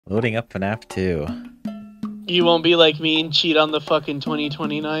Loading up Fnaf 2. You won't be like me and cheat on the fucking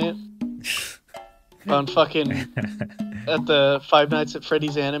 2020 night? On fucking... at the Five Nights at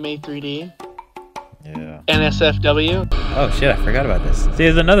Freddy's Anime 3D? Yeah. NSFW? Oh shit, I forgot about this. See,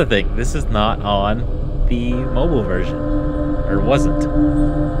 there's another thing. This is not on the mobile version. Or wasn't.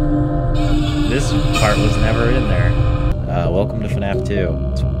 This part was never in there. Welcome to Fnaf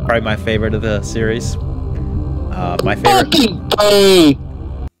 2. It's probably my favorite of the series. My favorite...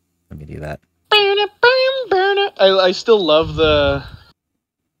 Let me do that. I still love the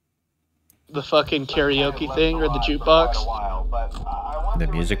fucking karaoke thing, or the jukebox. The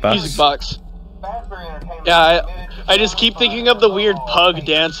music box? Music box. Yeah, I just keep thinking of the weird pug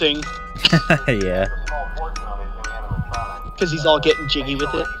dancing. Yeah. Because he's all getting jiggy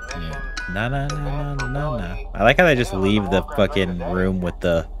with it. Yeah. Na na na na na na. I like how they just leave the fucking room with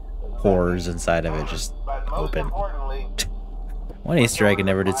the horrors inside of it just open. One Easter egg I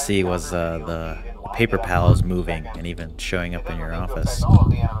never did see was the paper pals moving and even showing up in your office.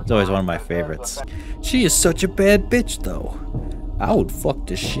 It's always one of my favorites. She is such a bad bitch, though. I would fuck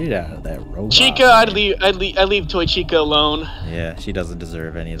the shit out of that robot. Chica, I'd leave Toy Chica alone. Yeah, she doesn't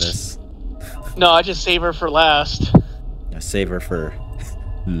deserve any of this. No, I just save her for last. I save her for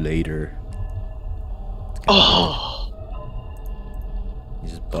later. Oh.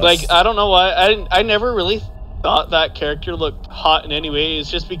 Like, I don't know why. I never really thought that character looked hot in any way.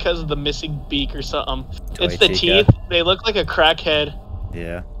 It's just because of the missing beak or something. It's the teeth. They look like a crackhead.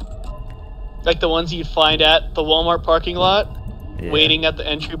 Yeah. Like the ones you'd find at the Walmart parking lot, yeah. Waiting at the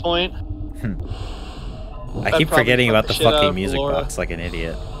entry point. I keep forgetting about the fucking music box like an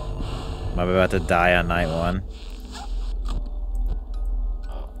idiot. I'm about to die on night one.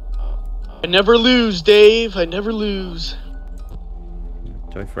 I never lose, Dave. I never lose.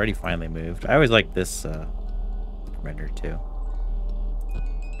 Toy Freddy finally moved. I always like this render too.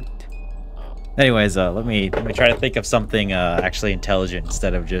 Anyways, let me try to think of something actually intelligent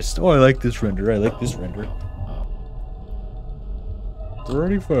instead of just, oh, I like this render. I like this render.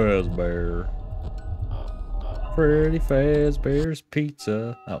 Freddy Fazbear. Freddy Fazbear's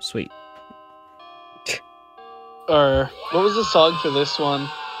Pizza. Oh, sweet. Or what was the song for this one?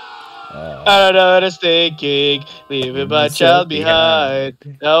 I don't know what I was thinking, leaving my child behind.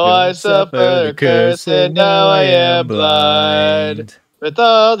 Now I suffer a curse and now I am blind. With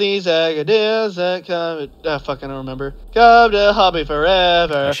all these ideas that come, fuck, I don't remember. Come to haunt me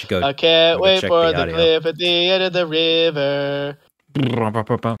forever. I can't wait for the cliff at the end of the river.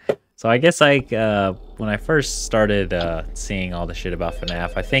 So I guess like when I first started seeing all the shit about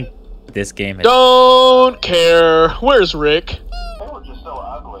FNAF, I think this game had... Don't care. Where's Rick?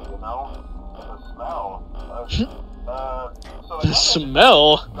 The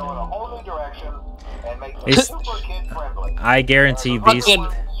smell? I guarantee these...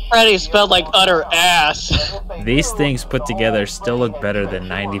 Freddy smelled like utter ass. These things put together still look better than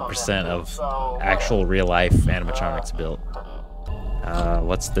 90% of actual real-life animatronics built.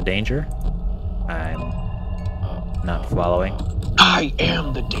 What's the danger? I'm not following. I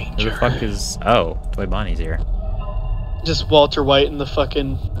am the danger. Who the fuck is... Oh, Toy Bonnie's here. Just Walter White in the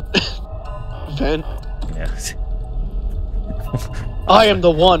fucking vent. Yeah. I am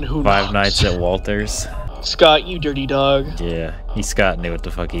the one who Five Nights at Walter's. Scott, you dirty dog. Yeah, Scott knew what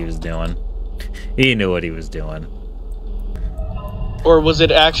the fuck he was doing. He knew what he was doing. Or was it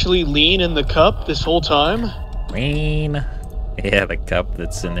actually lean in the cup this whole time? Lean. Yeah, the cup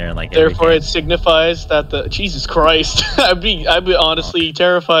that's in there and like therefore everything. It signifies that the... Jesus Christ. I'd be honestly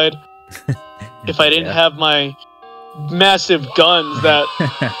terrified if I didn't have my massive guns that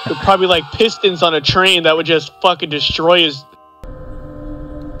would probably like pistons on a train that would just fucking destroy his...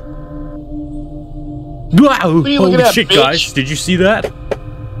 Wow! Holy shit, guys! Did you see that?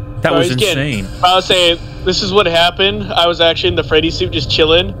 That was insane. I was saying, this is what happened. I was actually in the Freddy suit just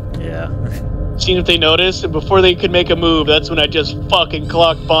chilling. Yeah. Seeing if they noticed, and before they could make a move, that's when I just fucking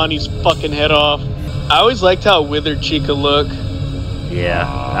clocked Bonnie's fucking head off. I always liked how withered Chica looked.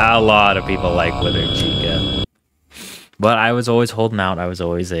 Yeah, a lot of people like withered Chica. But I was always holding out. I was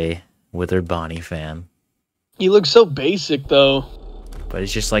always a withered Bonnie fan. He looks so basic, though. But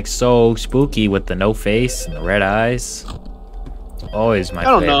it's just like so spooky with the no face and the red eyes. It's always my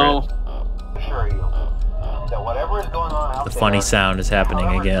favorite. I don't know. The funny sound is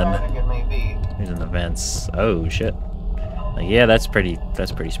happening again. He's in the vents. Oh shit. Like, yeah, that's pretty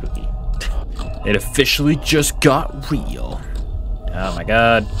spooky. It officially just got real. Oh my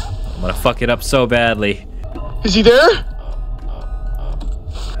god. I'm gonna fuck it up so badly. Is he there?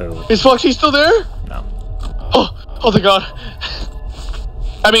 Who? Is Foxy still there? No. Oh my god.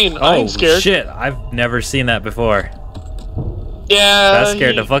 I mean, I'm scared. Shit, I've never seen that before. Yeah. That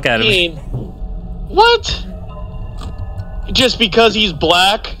scared the fuck out of me. What? Just because he's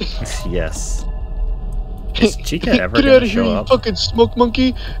black? Yes. Is Chica ever Get gonna out of here, show you up? fucking smoke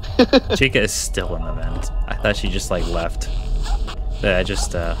monkey! Chica is still in the vent. I thought she just like left.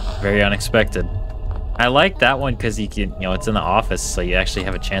 Just very unexpected. I like that one because you can, it's in the office, so you actually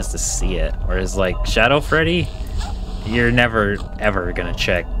have a chance to see it. Whereas like Shadow Freddy, you're never ever gonna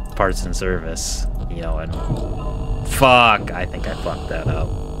check parts and service, and fuck, I think I fucked that up.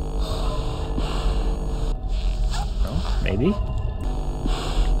 Oh, maybe.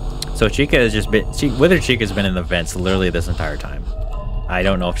 So Chica has just been, Wither Chica's been in the vents literally this entire time. I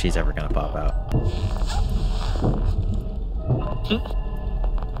don't know if she's ever gonna pop out.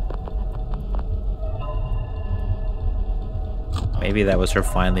 Maybe that was her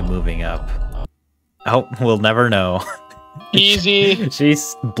finally moving up. Oh, we'll never know. Easy.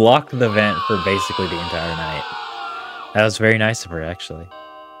 She's blocked the vent for basically the entire night. That was very nice of her, actually.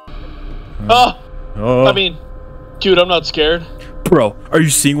 Oh! I mean, dude, I'm not scared. Bro, are you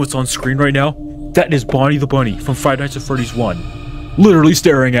seeing what's on screen right now? That is Bonnie the Bunny from Five Nights at Freddy's 1. Literally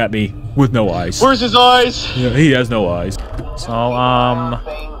staring at me with no eyes. Where's his eyes? Yeah, he has no eyes. So,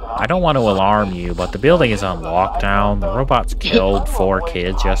 I don't want to alarm you, but the building is on lockdown. The robots killed 4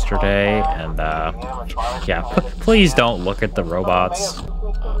 kids yesterday, and, yeah, please don't look at the robots.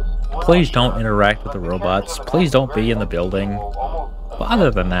 Please don't interact with the robots. Please don't be in the building. But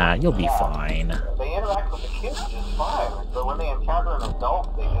other than that, you'll be fine. They interact with the kids just fine, but when they encounter an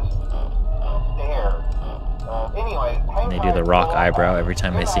adult, they just stare. Anyway, and they do the rock eyebrow every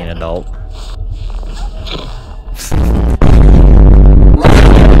time they see an adult.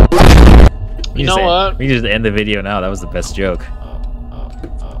 You know what? We just end the video now. That was the best joke.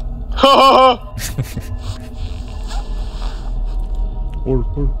 Oh,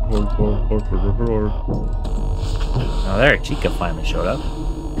 there, Chica finally showed up.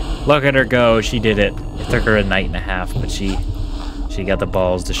 Look at her go. She did it. It took her a night and a half, but she got the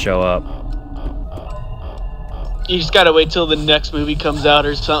balls to show up. you just gotta wait till the next movie comes out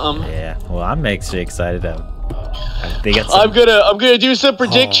or something. Yeah. Well, I'm actually excited. They got I'm gonna do some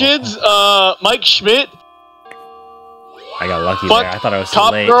predictions. Mike Schmidt. I got lucky Fuck there. I thought I was so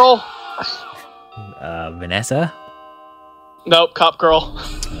Cop late. Girl. Vanessa? Nope, Cop Girl.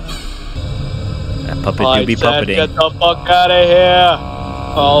 That puppet do be puppeting. Get the fuck out of here!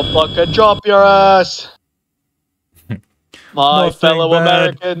 I'll fucking drop your ass. My Nothing fellow bad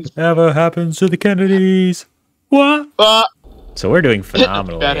Americans. ever happens to the Kennedys. What? So we're doing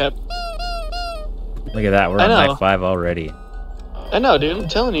phenomenally. Bad hip. Look at that. We're on night 5 already. I know, dude. I'm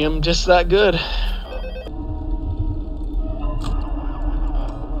telling you, I'm just that good.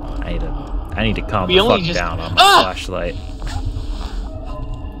 I need to calm the fuck down on my flashlight.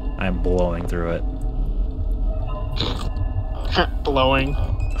 I'm blowing through it. Blowing.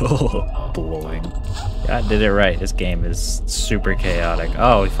 Oh, blowing. God did it right. This game is super chaotic.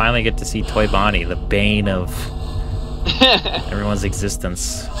 Oh, we finally get to see Toy Bonnie, the bane of everyone's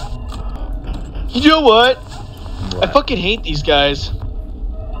existence. You know what? What? I fucking hate these guys.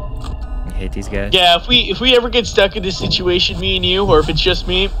 You hate these guys? Yeah, if we ever get stuck in this situation, me and you, or if it's just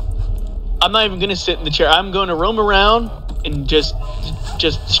me, I'm not even gonna sit in the chair. I'm going to roam around and just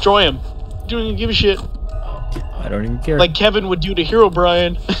destroy him. Don't even give a shit. I don't even care. Like Kevin would do to Hero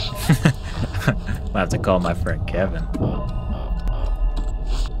Brian. I'll have to call my friend Kevin.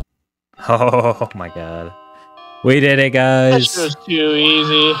 Oh my god. We did it, guys. That was too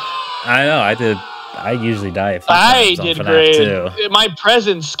easy. I know, I did. I usually die if I did FNAF great. too. My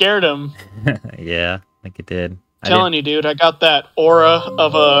presence scared him. Yeah, I think it did. Telling you, dude, I got that aura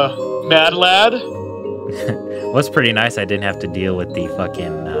of a mad lad. What's pretty nice, I didn't have to deal with the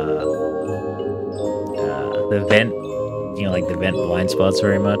fucking the vent, like the vent blind spots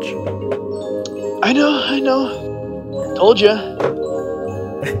very much. I know. Told you.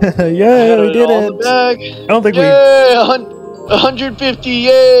 Yeah, we did it. Bag. I don't think yay, 150,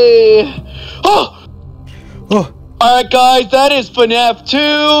 yay! Oh! Alright, guys, that is Fnaf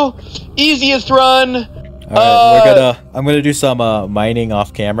 2. Easiest run. Alright, I'm gonna do some mining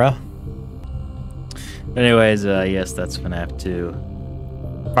off camera. Anyways, yes, that's Fnaf 2.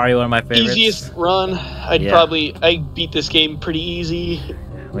 Probably one of my favorites. Easiest run. I beat this game pretty easy.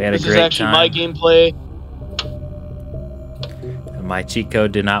 We had a great time. This is actually my gameplay. My cheat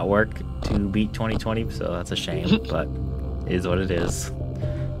code did not work to beat 2020, so that's a shame, but it is what it is.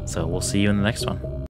 So we'll see you in the next one.